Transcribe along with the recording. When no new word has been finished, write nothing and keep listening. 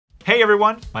Hey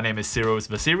everyone, my name is Siros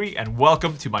Vasiri and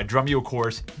welcome to my Drumeo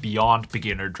course, Beyond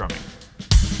Beginner Drumming.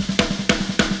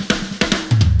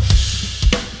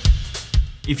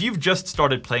 If you've just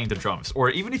started playing the drums,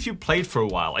 or even if you played for a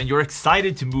while and you're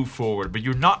excited to move forward but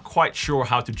you're not quite sure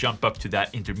how to jump up to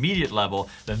that intermediate level,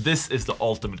 then this is the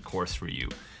ultimate course for you.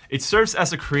 It serves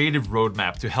as a creative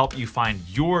roadmap to help you find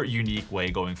your unique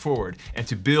way going forward and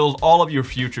to build all of your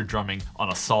future drumming on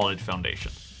a solid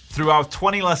foundation. Throughout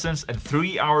 20 lessons and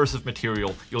 3 hours of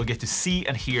material, you'll get to see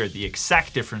and hear the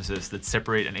exact differences that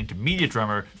separate an intermediate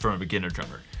drummer from a beginner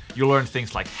drummer. You'll learn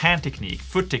things like hand technique,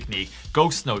 foot technique,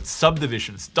 ghost notes,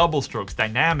 subdivisions, double strokes,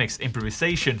 dynamics,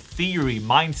 improvisation, theory,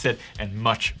 mindset, and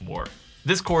much more.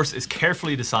 This course is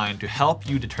carefully designed to help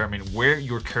you determine where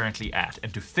you're currently at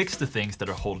and to fix the things that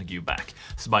are holding you back.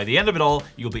 So by the end of it all,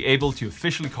 you'll be able to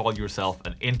officially call yourself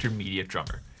an intermediate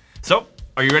drummer. So,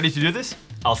 are you ready to do this?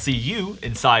 I'll see you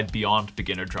inside Beyond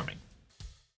Beginner Drumming.